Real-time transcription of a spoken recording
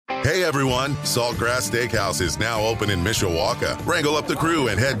Hey everyone, Saltgrass Steakhouse is now open in Mishawaka. Wrangle up the crew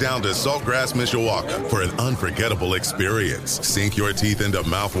and head down to Saltgrass Mishawaka for an unforgettable experience. Sink your teeth into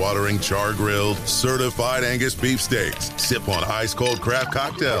mouth-watering char-grilled, certified Angus beef steaks. Sip on ice-cold craft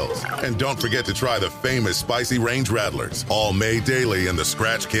cocktails. And don't forget to try the famous spicy range rattlers, all made daily in the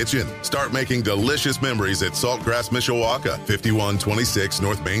Scratch Kitchen. Start making delicious memories at Saltgrass Mishawaka, 5126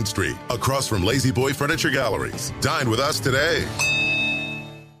 North Main Street, across from Lazy Boy Furniture Galleries. Dine with us today.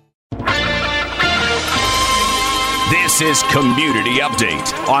 This is Community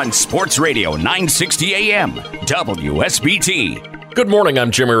Update on Sports Radio 960 AM, WSBT. Good morning,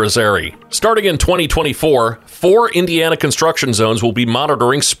 I'm Jimmy Rosari. Starting in 2024, 4 Indiana construction zones will be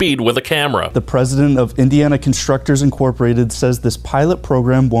monitoring speed with a camera. The president of Indiana Constructors Incorporated says this pilot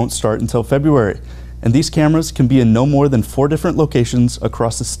program won't start until February, and these cameras can be in no more than 4 different locations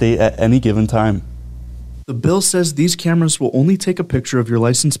across the state at any given time. The bill says these cameras will only take a picture of your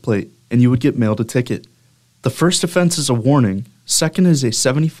license plate, and you would get mailed a ticket. The first offense is a warning, second is a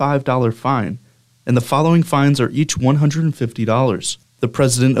 $75 fine, and the following fines are each $150. The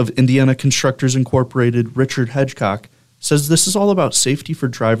president of Indiana Constructors Incorporated, Richard Hedgecock, says this is all about safety for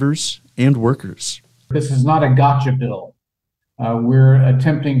drivers and workers. This is not a gotcha bill. We're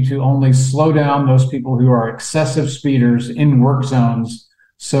attempting to only slow down those people who are excessive speeders in work zones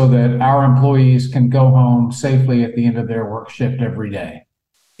so that our employees can go home safely at the end of their work shift every day.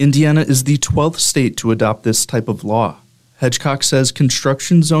 Indiana is the 12th state to adopt this type of law. Hedgecock says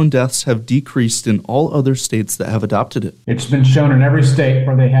construction zone deaths have decreased in all other states that have adopted it. It's been shown in every state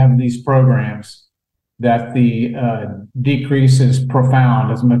where they have these programs that the decrease is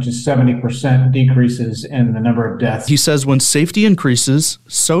profound, as much as 70% decreases in the number of deaths. He says when safety increases,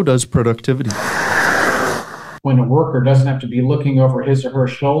 so does productivity. When a worker doesn't have to be looking over his or her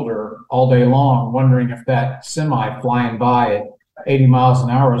shoulder all day long, wondering if that semi flying by at 80 miles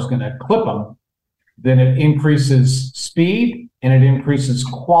an hour is going to clip them, then it increases speed and it increases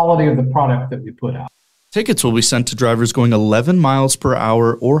quality of the product that we put out. Tickets will be sent to drivers going 11 miles per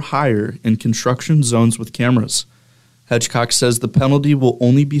hour or higher in construction zones with cameras. Hedgecock says the penalty will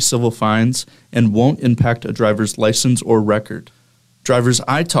only be civil fines and won't impact a driver's license or record. Drivers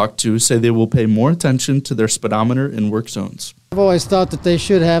I talked to say they will pay more attention to their speedometer in work zones. I've always thought that they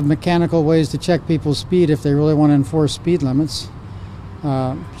should have mechanical ways to check people's speed if they really want to enforce speed limits.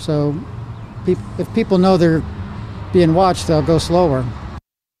 So if people know they're being watched, they'll go slower.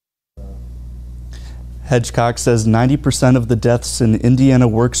 Hedgecock says 90% of the deaths in Indiana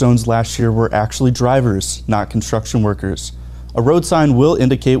work zones last year were actually drivers, not construction workers. A road sign will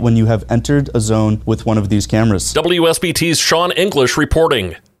indicate when you have entered a zone with one of these cameras. WSBT's Sean English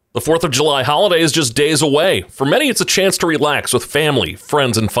reporting. The 4th of July holiday is just days away. For many, it's a chance to relax with family,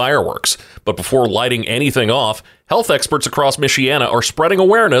 friends, and fireworks. But before lighting anything off, health experts across Michiana are spreading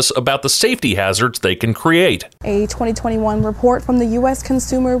awareness about the safety hazards they can create. A 2021 report from the U.S.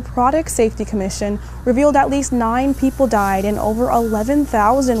 Consumer Product Safety Commission revealed at least 9 people died and over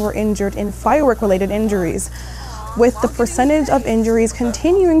 11,000 were injured in firework-related injuries, with the percentage of injuries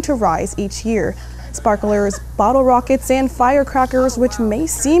continuing to rise each year. Sparklers, bottle rockets, and firecrackers, which may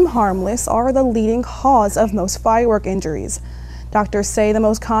seem harmless, are the leading cause of most firework injuries. Doctors say the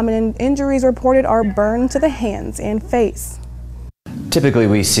most common injuries reported are burns to the hands and face. Typically,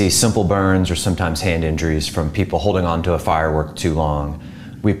 we see simple burns or sometimes hand injuries from people holding on to a firework too long.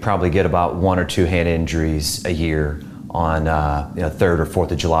 We probably get about 1 or 2 hand injuries a year on 3rd or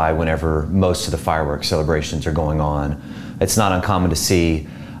 4th of July, whenever most of the fireworks celebrations are going on. It's not uncommon to see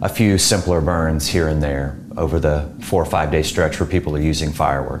a few simpler burns here and there over the 4 or 5 day stretch where people are using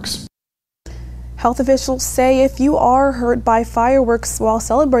fireworks. Health officials say if you are hurt by fireworks while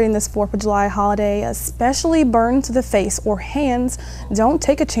celebrating this 4th of July holiday, especially burns to the face or hands, don't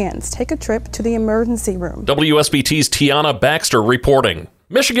take a chance. Take a trip to the emergency room. WSBT's Tiana Baxter reporting.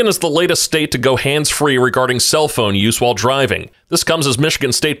 Michigan is the latest state to go hands-free regarding cell phone use while driving. This comes as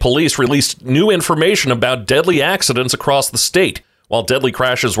Michigan State Police released new information about deadly accidents across the state. While deadly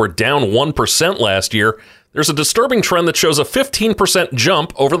crashes were down 1% last year, there's a disturbing trend that shows a 15%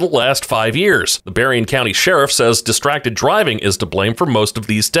 jump over the last 5 years. The Berrien County Sheriff says distracted driving is to blame for most of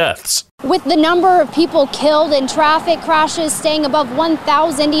these deaths. With the number of people killed in traffic crashes staying above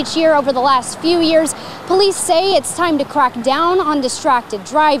 1,000 each year over the last few years, police say it's time to crack down on distracted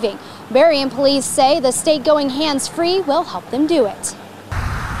driving. Berrien police say the state going hands-free will help them do it.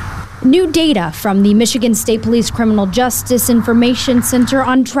 New data from the Michigan State Police Criminal Justice Information Center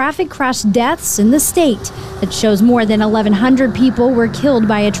on traffic crash deaths in the state that shows more than 1,100 people were killed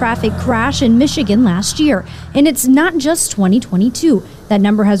by a traffic crash in Michigan last year. And it's not just 2022. That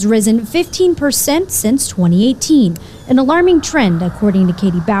number has risen 15% since 2018, an alarming trend, according to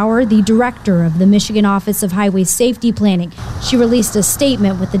Katie Bauer, the director of the Michigan Office of Highway Safety Planning. She released a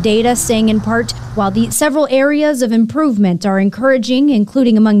statement with the data saying, in part, while the several areas of improvement are encouraging,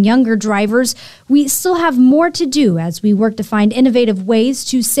 including among younger drivers, we still have more to do as we work to find innovative ways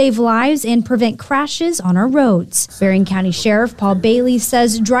to save lives and prevent crashes on our roads. Berrien County Sheriff Paul Bailey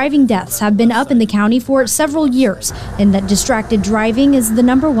says driving deaths have been up in the county for several years, and that distracted driving is the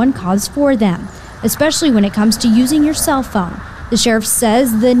 #1 cause for them, especially when it comes to using your cell phone. The sheriff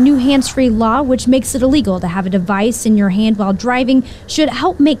says the new hands-free law, which makes it illegal to have a device in your hand while driving, should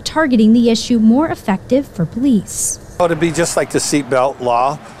help make targeting the issue more effective for police. It'd be just like the seatbelt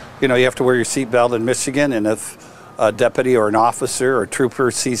law. You know, you have to wear your seatbelt in Michigan, and if a deputy or an officer or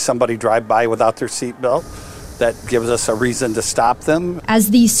trooper sees somebody drive by without their seatbelt, that gives us a reason to stop them.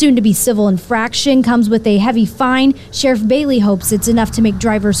 As the soon-to-be civil infraction comes with a heavy fine, Sheriff Bailey hopes it's enough to make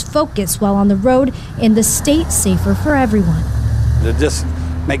drivers focus while on the road and the state safer for everyone. To just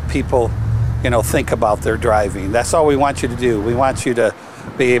make people, think about their driving. That's all we want you to do. We want you to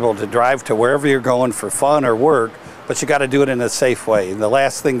be able to drive to wherever you're going for fun or work, but you got to do it in a safe way. And the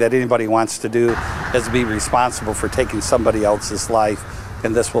last thing that anybody wants to do is be responsible for taking somebody else's life,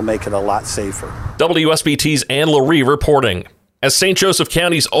 and this will make it a lot safer. WSBT's Ann Lurie reporting. As St. Joseph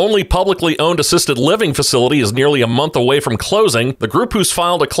County's only publicly owned assisted living facility is nearly a month away from closing, the group who's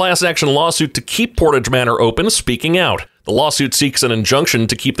filed a class action lawsuit to keep Portage Manor open is speaking out. The lawsuit seeks an injunction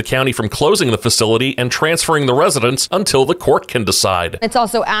to keep the county from closing the facility and transferring the residents until the court can decide. It's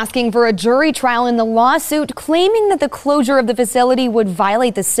also asking for a jury trial in the lawsuit, claiming that the closure of the facility would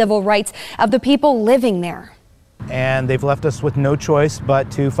violate the civil rights of the people living there. And they've left us with no choice but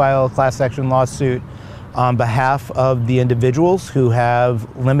to file a class action lawsuit on behalf of the individuals who have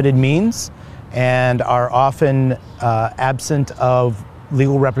limited means and are often absent of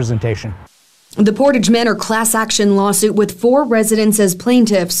legal representation. The Portage Manor class action lawsuit with 4 residents as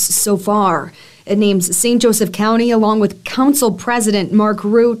plaintiffs so far. It names St. Joseph County along with Council President Mark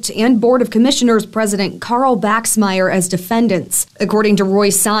Root and Board of Commissioners President Carl Baxmeyer as defendants. According to Roy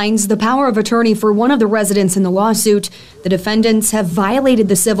Sines, the power of attorney for one of the residents in the lawsuit, the defendants have violated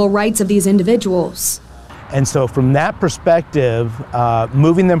the civil rights of these individuals. And so from that perspective,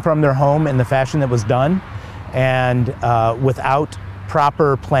 moving them from their home in the fashion that was done and without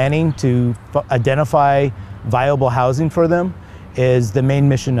proper planning to identify viable housing for them is the main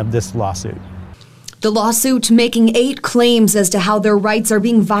mission of this lawsuit. The lawsuit making 8 claims as to how their rights are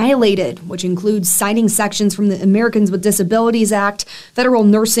being violated, which includes citing sections from the Americans with Disabilities Act, Federal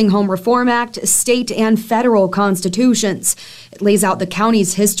Nursing Home Reform Act, state and federal constitutions. It lays out the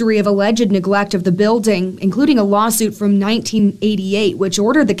county's history of alleged neglect of the building, including a lawsuit from 1988, which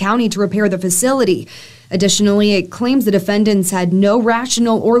ordered the county to repair the facility. Additionally, it claims the defendants had no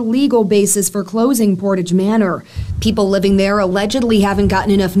rational or legal basis for closing Portage Manor. People living there allegedly haven't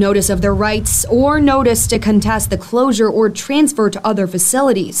gotten enough notice of their rights or notice to contest the closure or transfer to other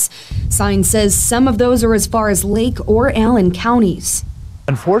facilities. Sines says some of those are as far as Lake or Allen counties.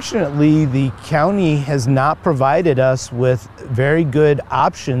 Unfortunately, the county has not provided us with very good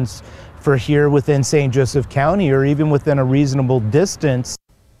options for here within St. Joseph County or even within a reasonable distance.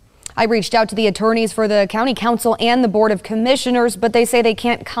 I reached out to the attorneys for the County Council and the Board of Commissioners, but they say they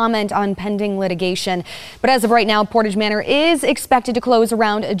can't comment on pending litigation. But as of right now, Portage Manor is expected to close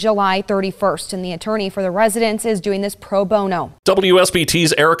around July 31st, and the attorney for the residents is doing this pro bono.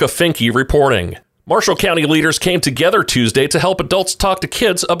 WSBT's Erica Finke reporting. Marshall County leaders came together Tuesday to help adults talk to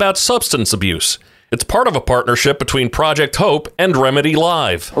kids about substance abuse. It's part of a partnership between Project Hope and Remedy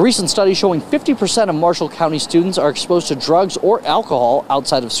Live. A recent study showing 50% of Marshall County students are exposed to drugs or alcohol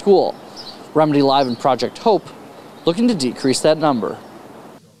outside of school. Remedy Live and Project Hope looking to decrease that number.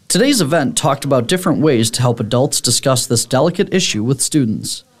 Today's event talked about different ways to help adults discuss this delicate issue with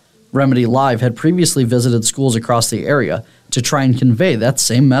students. Remedy Live had previously visited schools across the area to try and convey that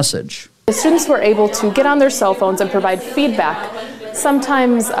same message. The students were able to get on their cell phones and provide feedback.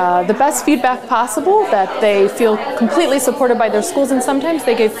 Sometimes the best feedback possible, that they feel completely supported by their schools, and sometimes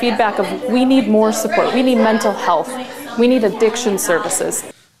they gave feedback of, we need more support, we need mental health, we need addiction services.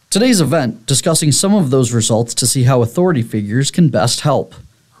 Today's event discussing some of those results to see how authority figures can best help.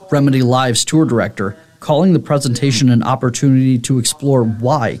 Remedy Live's tour director calling the presentation an opportunity to explore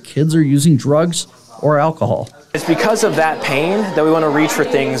why kids are using drugs or alcohol. It's because of that pain that we want to reach for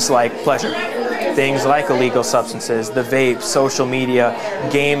things like pleasure. Things like illegal substances, the vape, social media,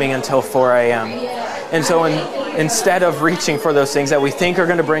 gaming until 4 a.m. And so instead of reaching for those things that we think are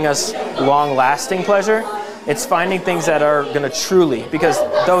going to bring us long-lasting pleasure, it's finding things that are going to truly, because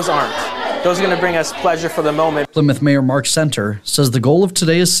those aren't. those are going to bring us pleasure for the moment. Plymouth Mayor Mark Center says the goal of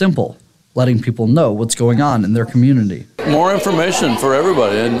today is simple: letting people know what's going on in their community. More information for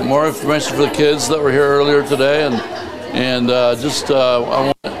everybody, and more information for the kids that were here earlier today, and I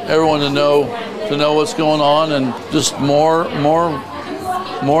want everyone to know what's going on, and just more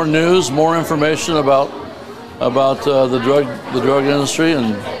news, more information about the drug industry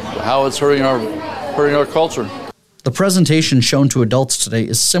and how it's hurting our culture. The presentation shown to adults today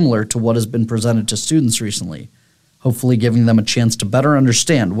is similar to what has been presented to students recently, hopefully giving them a chance to better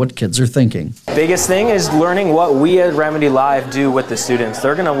understand what kids are thinking. Biggest thing is learning what we at Remedy Live do with the students.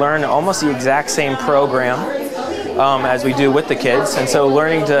 They're going to learn almost the exact same program as we do with the kids, and so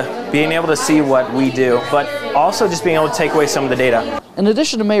being able to see what we do, but also just being able to take away some of the data. In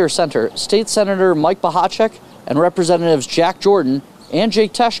addition to Mayor Center, State Senator Mike Bahacek and Representatives Jack Jordan and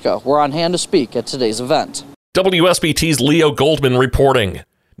Jake Teshka were on hand to speak at today's event. WSBT's Leo Goldman reporting.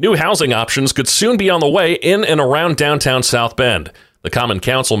 New housing options could soon be on the way in and around downtown South Bend. The Common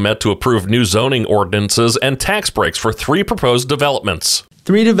Council met to approve new zoning ordinances and tax breaks for 3 proposed developments.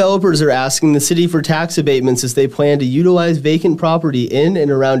 3 developers are asking the city for tax abatements as they plan to utilize vacant property in and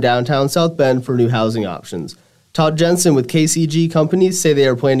around downtown South Bend for new housing options. Todd Jensen with KCG Companies say they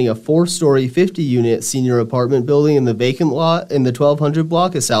are planning a 4-story, 50-unit senior apartment building in the vacant lot in the 1200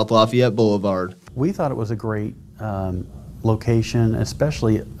 block of South Lafayette Boulevard. We thought it was a great location,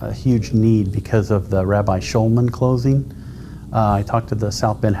 especially a huge need because of the Rabbi Shulman closing. I talked to the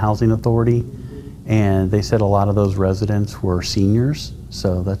South Bend Housing Authority, and they said a lot of those residents were seniors,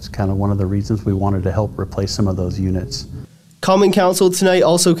 so that's kind of one of the reasons we wanted to help replace some of those units. Common Council tonight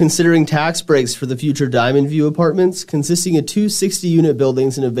also considering tax breaks for the future Diamond View apartments, consisting of 2 60-unit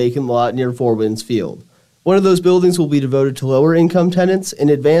buildings in a vacant lot near Four Winds Field. One of those buildings will be devoted to lower-income tenants,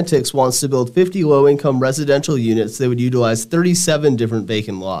 and Advantix wants to build 50 low-income residential units that would utilize 37 different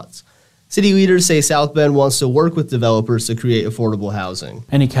vacant lots. City leaders say South Bend wants to work with developers to create affordable housing.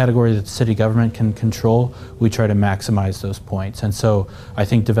 Any category that the city government can control, we try to maximize those points. And so I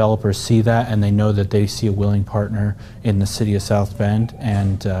think developers see that, and they know that they see a willing partner in the city of South Bend,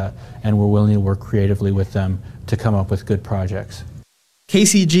 and we're willing to work creatively with them to come up with good projects.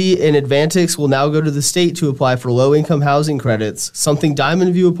 KCG and Advantix will now go to the state to apply for low-income housing credits, something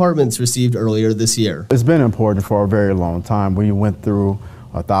Diamond View Apartments received earlier this year. It's been important for a very long time. We went through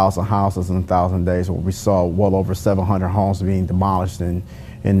 1,000 houses in 1,000 days where we saw well over 700 homes being demolished in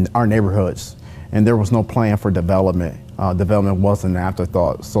our neighborhoods. And there was no plan for development. Development was an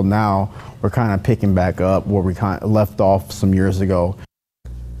afterthought. So now we're kind of picking back up where we kind of left off some years ago.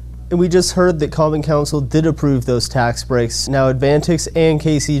 And we just heard that Common Council did approve those tax breaks. Now Advantix and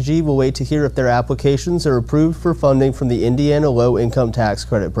KCG will wait to hear if their applications are approved for funding from the Indiana Low Income Tax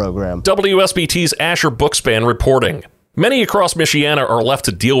Credit Program. WSBT's Asher Bookspan reporting. Many across Michiana are left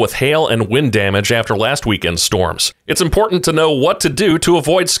to deal with hail and wind damage after last weekend's storms. It's important to know what to do to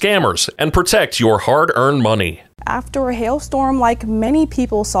avoid scammers and protect your hard-earned money. After a hailstorm like many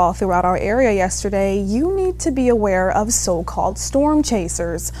people saw throughout our area yesterday, you need to be aware of so-called storm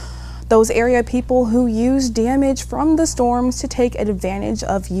chasers. Those area people who use damage from the storms to take advantage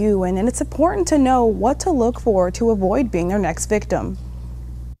of you, and it's important to know what to look for to avoid being their next victim.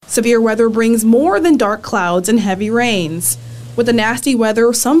 Severe weather brings more than dark clouds and heavy rains. With the nasty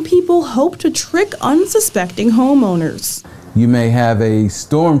weather, some people hope to trick unsuspecting homeowners. You may have a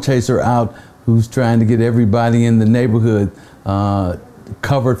storm chaser out who's trying to get everybody in the neighborhood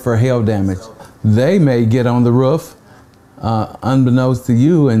covered for hail damage. They may get on the roof unbeknownst to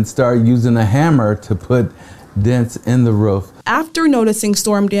you and start using a hammer to put dents in the roof. After noticing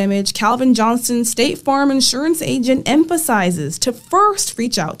storm damage, Calvin Johnson, State Farm insurance agent, emphasizes to first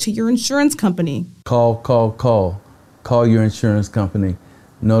reach out to your insurance company. Call your insurance company.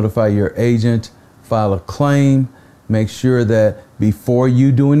 Notify your agent, file a claim, make sure that before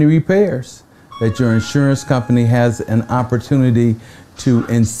you do any repairs, that your insurance company has an opportunity to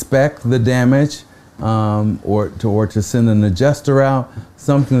inspect the damage, or to send an adjuster out,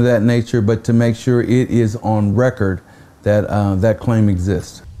 something of that nature, but to make sure it is on record that that claim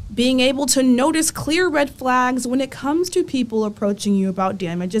exists. Being able to notice clear red flags when it comes to people approaching you about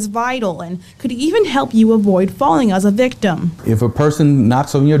damage is vital and could even help you avoid falling as a victim. If a person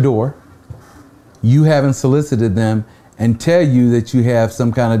knocks on your door, you haven't solicited them, and tell you that you have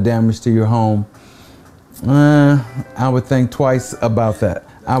some kind of damage to your home, I would think twice about that.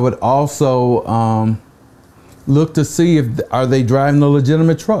 I would also look to see if are they driving a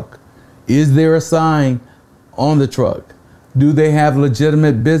legitimate truck. Is there a sign on the truck? Do they have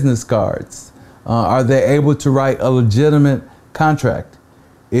legitimate business cards? Are they able to write a legitimate contract?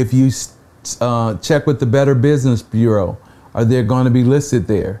 If you check with the Better Business Bureau, are they going to be listed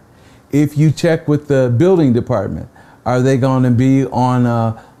there? If you check with the building department, are they going to be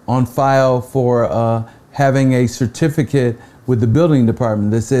on file for having a certificate with the building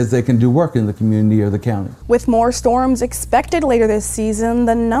department that says they can do work in the community or the county? With more storms expected later this season,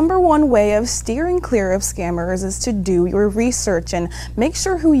 the #1 way of steering clear of scammers is to do your research and make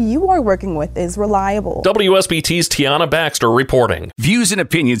sure who you are working with is reliable. WSBT's Tiana Baxter reporting. Views and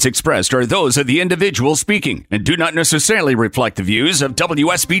opinions expressed are those of the individual speaking and do not necessarily reflect the views of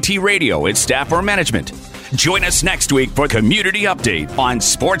WSBT Radio, its staff, or management. Join us next week for Community Update on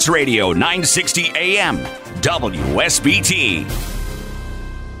Sports Radio 960 AM, WSBT.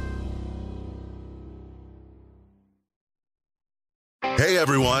 Hey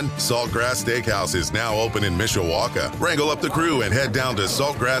everyone, Saltgrass Steakhouse is now open in Mishawaka. Wrangle up the crew and head down to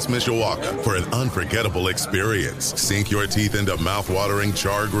Saltgrass Mishawaka for an unforgettable experience. Sink your teeth into mouth-watering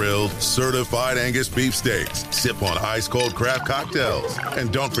char-grilled, certified Angus beef steaks. Sip on ice-cold craft cocktails.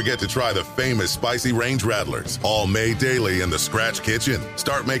 And don't forget to try the famous spicy range rattlers, all made daily in the Scratch Kitchen.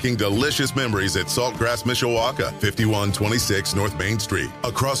 Start making delicious memories at Saltgrass Mishawaka, 5126 North Main Street,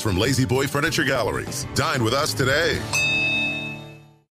 across from Lazy Boy Furniture Galleries. Dine with us today.